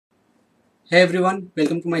Hey everyone,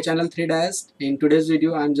 welcome to my channel 3Diest. In today's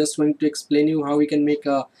video, I'm just going to explain you how we can make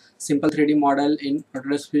a simple 3D model in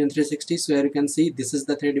Autodesk Fusion 360. So here you can see this is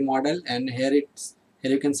the 3D model, and here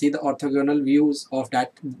you can see the orthogonal views of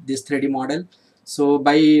this 3D model. So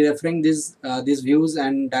by referring these views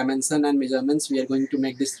and dimension and measurements, we are going to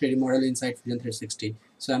make this 3D model inside Fusion 360.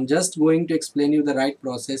 So I'm just going to explain you the right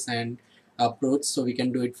process and approach so we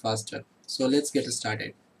can do it faster. So let's get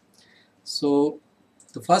started. So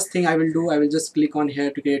the first thing I will do, I will just click on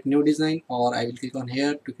here to create new design, or I will click on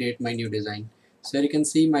here to create my new design. So here you can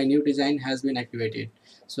see my new design has been activated.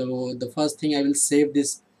 So the first thing, I will save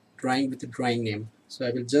this drawing with the drawing name. So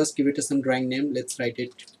I will just give it some drawing name. Let's write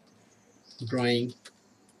it drawing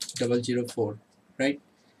 004, right?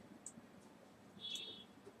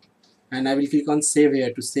 And I will click on save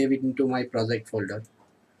here to save it into my project folder.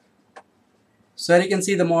 So here you can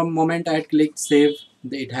see the moment I had clicked save,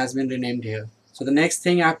 it has been renamed here. So the next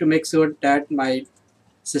thing, I have to make sure that my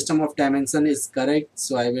system of dimension is correct.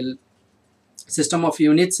 So I will system of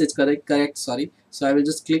units is correct, sorry. So I will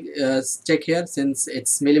just click check here, since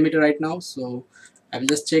it's millimeter right now. So I will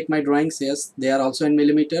just check my drawings. Yes, they are also in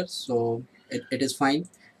millimeter, so it is fine.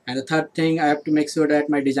 And the third thing, I have to make sure that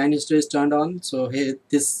my design history is turned on. So here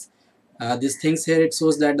these things here, it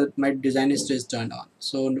shows that my design history is turned on.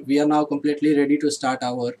 So we are now completely ready to start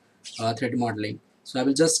our 3D modeling. So I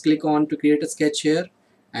will just click on to create a sketch here,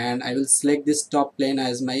 and I will select this top plane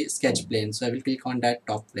as my sketch plane. So I will click on that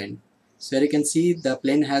top plane. So here you can see the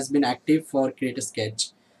plane has been active for create a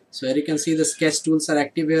sketch. So here you can see the sketch tools are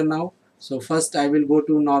active here now. So first I will go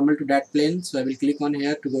to normal to that plane. So I will click on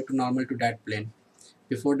here to go to normal to that plane.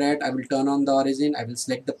 Before that, I will turn on the origin. I will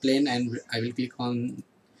select the plane, and I will click on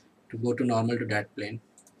to go to normal to that plane.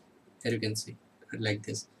 Here you can see like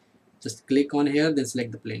this. Just click on here, then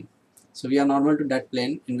select the plane. So we are normal to that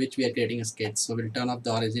plane in which we are creating a sketch. So we'll turn off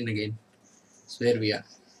the origin again. So here we are.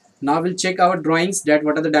 Now we'll check our drawings, that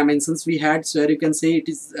what are the dimensions we had. So here you can see it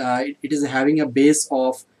is having a base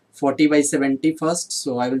of 40 by 70 first.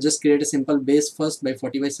 So I will just create a simple base first by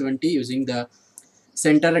 40 by 70 using the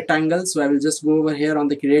center rectangle. So I will just go over here on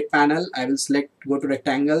the create panel. I will select go to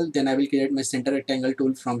rectangle, then I will create my center rectangle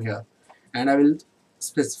tool from here, and I will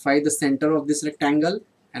specify the center of this rectangle,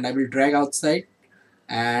 and I will drag outside,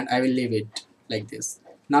 and I will leave it like this.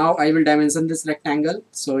 Now I will dimension this rectangle.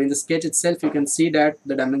 So in the sketch itself, you can see that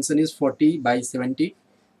the dimension is 40 by 70.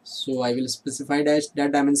 So I will specify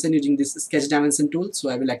that dimension using this sketch dimension tool. So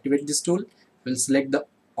I will activate this tool, will select the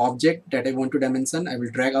object that I want to dimension. I will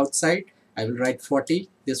drag outside, I will write 40,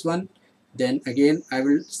 this one. Then again I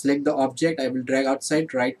will select the object, I will drag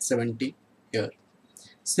outside, write 70 here.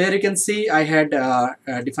 So here you can see I had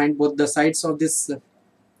defined both the sides of this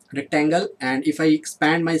rectangle, and if I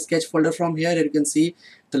expand my sketch folder from here, you can see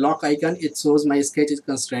the lock icon, it shows my sketch is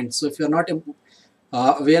constraint. So if you're not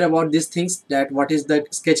aware about these things, that what is the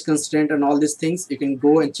sketch constraint and all these things, you can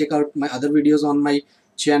go and check out my other videos on my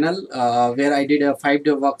channel where I did a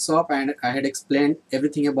 5-day workshop, and I had explained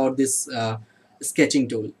everything about this sketching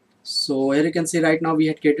tool. So here you can see right now we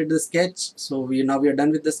had created the sketch. So we are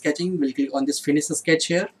done with the sketching. We'll click on this finish the sketch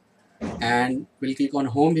here, and we'll click on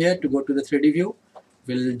home here to go to the 3D view.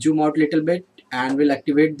 We'll zoom out a little bit, and we'll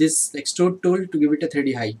activate this extrude tool to give it a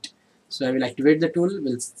 3D height. So I will activate the tool.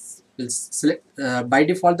 We'll select by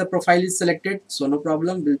default the profile is selected, so no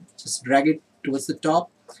problem. We'll just drag it towards the top.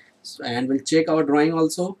 So, and we'll check our drawing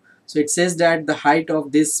also. So it says that the height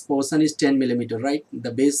of this portion is 10 millimeter, right?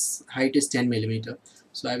 The base height is 10 millimeter.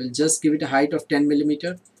 So I will just give it a height of 10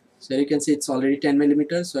 millimeter. So you can see it's already 10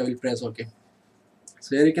 millimeter. So I will press OK.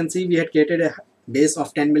 So here you can see we had created a base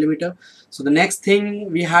of 10 millimeter. So the next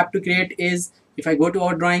thing we have to create is, if I go to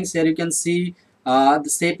our drawings, here you can see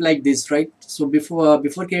the shape like this, right? So before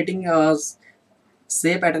creating a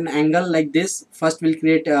shape at an angle like this, first we'll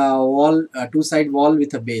create a wall, a two-side wall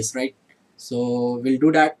with a base, right? So we'll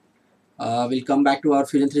do that. We'll come back to our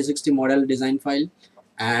Fusion 360 model design file,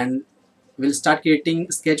 and we'll start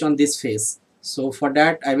creating sketch on this face. So for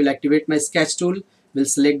that, I will activate my sketch tool. We'll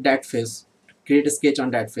select that face, create a sketch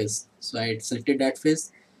on that face. So I selected that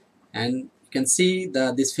face, and you can see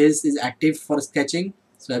this face is active for sketching.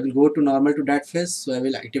 So I will go to normal to that face. So I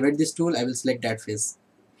will activate this tool. I will select that face.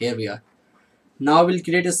 Here we are. Now we'll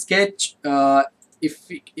create a sketch.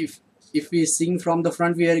 If we see from the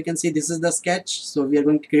front view, you can see this is the sketch. So we are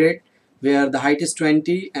going to create where the height is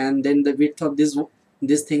 20, and then the width of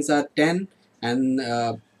these things are 10,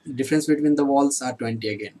 and difference between the walls are 20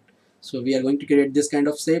 again. So we are going to create this kind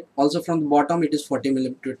of shape. Also from the bottom, it is 40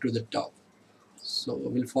 millimeter to the top. So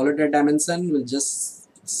we'll follow that dimension. We'll just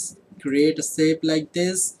create a shape like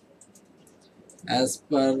this as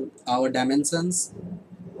per our dimensions.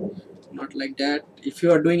 not like that. If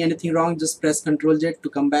you are doing anything wrong, just press Ctrl Z to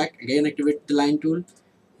come back again, activate the line tool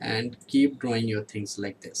and keep drawing your things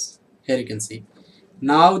like this. Here you can see.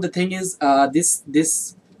 Now the thing is,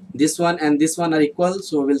 this one and this one are equal,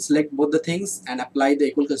 so we'll select both the things and apply the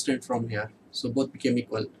equal constraint from here, so both became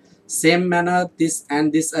equal. Same manner, this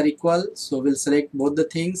and this are equal, so we'll select both the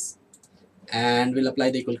things and we'll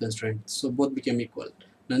apply the equal constraint, so both became equal.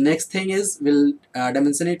 The next thing is, we'll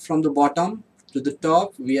dimension it from the bottom to the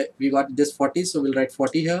top. We got this 40, so we'll write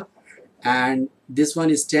 40 here, and this one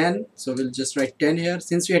is 10, so we'll just write 10 here.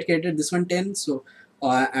 Since we had created this one 10, so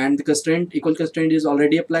and the constraint, equal constraint, is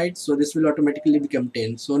already applied, so this will automatically become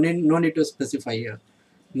 10, so no need to specify here.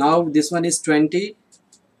 Now this one is 20,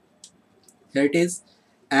 here it is,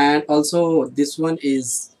 and also this one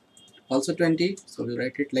is also 20, so we'll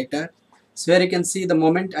write it like that. So here you can see, the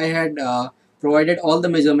moment I had provided all the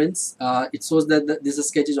measurements, it shows that this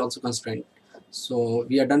sketch is also constrained. So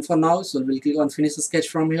we are done for now, so we'll click on finish the sketch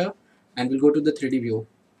from here and we'll go to the 3D view.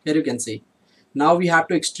 Here you can see, now we have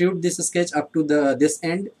to extrude this sketch up to this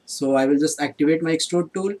end, so I will just activate my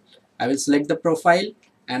extrude tool. I will select the profile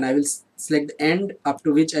and I will select the end up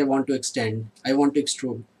to which I want to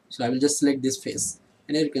extrude, so I will just select this face,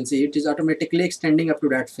 and here you can see it is automatically extending up to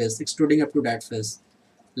that face, extruding up to that face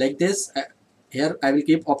like this. Here I will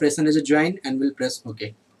keep operation as a join and will press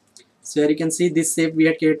OK. So here you can see this shape we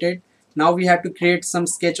had created. Now we have to create some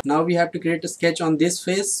sketch. Now we have to create a sketch on this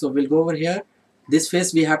face, so we'll go over here. This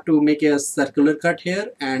face we have to make a circular cut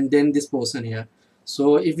here, and then this portion here.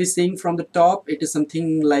 So if we seeing from the top, it is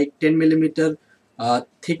something like 10 millimeter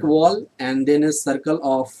thick wall, and then a circle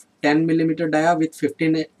of 10 millimeter dia with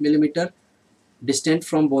 15 millimeter distant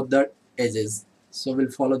from both the edges. So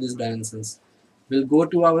we'll follow these dimensions. We'll go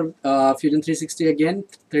to our Fusion 360 again,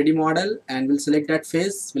 3D model, and we'll select that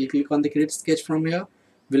face. We'll click on the create sketch from here.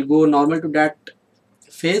 We'll go normal to that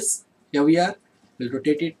face. Here we are. We'll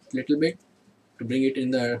rotate it a little bit to bring it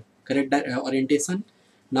in the correct orientation.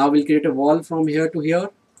 Now we'll create a wall from here to here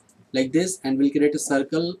like this, and we'll create a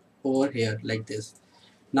circle over here like this.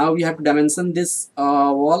 Now we have to dimension this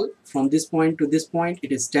wall from this point to this point.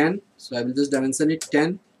 It is 10, so I will just dimension it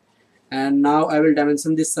 10, and now I will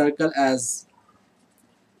dimension this circle as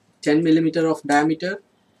 10 millimeter of diameter.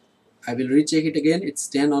 I will recheck it again, it's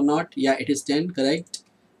 10 or not. Yeah, it is 10, correct.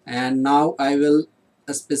 And now I will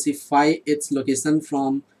specify its location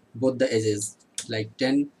from both the edges, like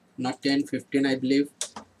 10, not 10, 15 I believe,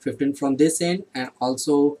 15 from this end and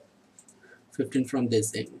also 15 from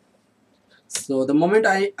this end. So the moment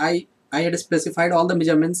I had specified all the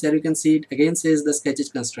measurements, here you can see it again says the sketch is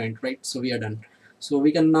constrained, right? So we are done. So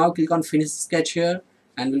we can now click on finish sketch here,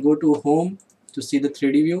 and we'll go to home to see the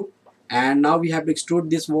 3D view. And now we have to extrude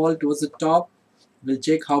this wall towards the top. We'll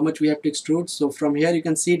check how much we have to extrude. So from here you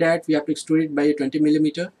can see that we have to extrude it by 20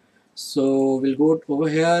 millimeter. So we'll go over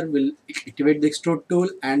here, we'll activate the extrude tool,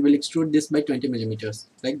 and we'll extrude this by 20 millimeters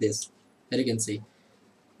like this. There you can see.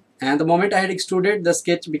 And the moment I had extruded, the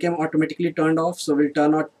sketch became automatically turned off. So we'll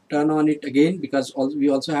turn on it again, because we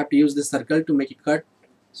also have to use the circle to make a cut.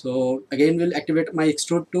 So again we'll activate my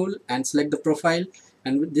extrude tool and select the profile,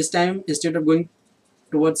 and this time instead of going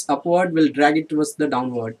towards upward, we'll drag it towards the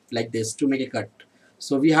downward like this to make a cut.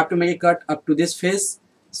 So we have to make a cut up to this face,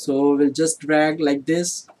 so we'll just drag like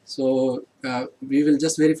this. So we will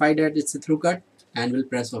just verify that it's a through cut, and we'll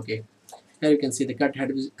press OK. Here you can see the cut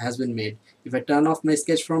has been made. If I turn off my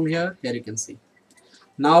sketch from here, here you can see.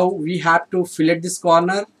 Now we have to fillet this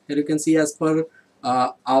corner. Here you can see, as per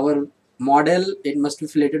our model, it must be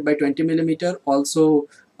filleted by 20 millimeter. Also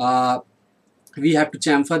we have to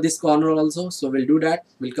chamfer this corner also, so we'll do that.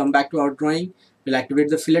 We'll come back to our drawing, we'll activate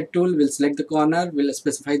the fillet tool, we'll select the corner, we'll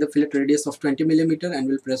specify the fillet radius of 20 millimeter, and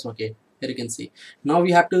we'll press OK. Here you can see. Now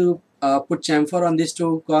we have to put chamfer on these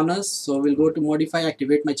two corners, so we'll go to modify,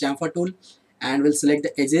 activate my chamfer tool, and we'll select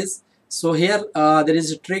the edges. So here there is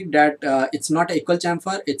a trick that it's not equal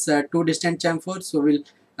chamfer, it's a two distant chamfer. So we'll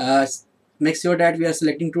make sure that we are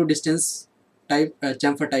selecting two distance type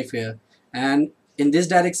chamfer type here, and in this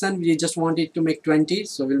direction we just want it to make 20,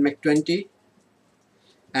 so we'll make 20,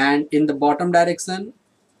 and in the bottom direction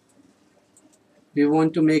we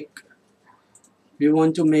want to make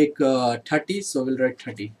 30, so we'll write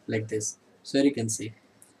 30 like this. So here you can see.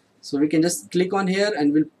 So we can just click on here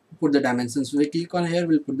and we'll put the dimensions. So we click on here,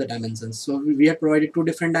 we'll put the dimensions. So we have provided two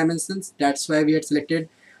different dimensions, that's why we had selected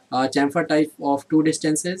chamfer type of two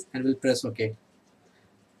distances, and we'll press OK.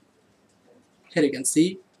 Here you can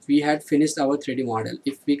see we had finished our 3D model.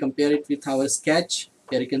 If we compare it with our sketch,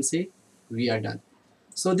 here you can see we are done.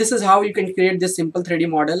 So this is how you can create this simple 3D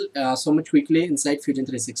model so much quickly inside Fusion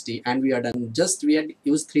 360, and we are done. Just we had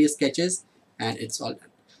used 3 sketches and it's all done.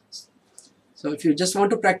 So if you just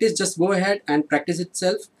want to practice, just go ahead and practice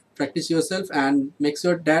yourself, and make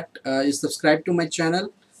sure that you subscribe to my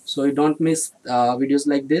channel so you don't miss videos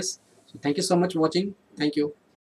like this. So thank you so much for watching. Thank you.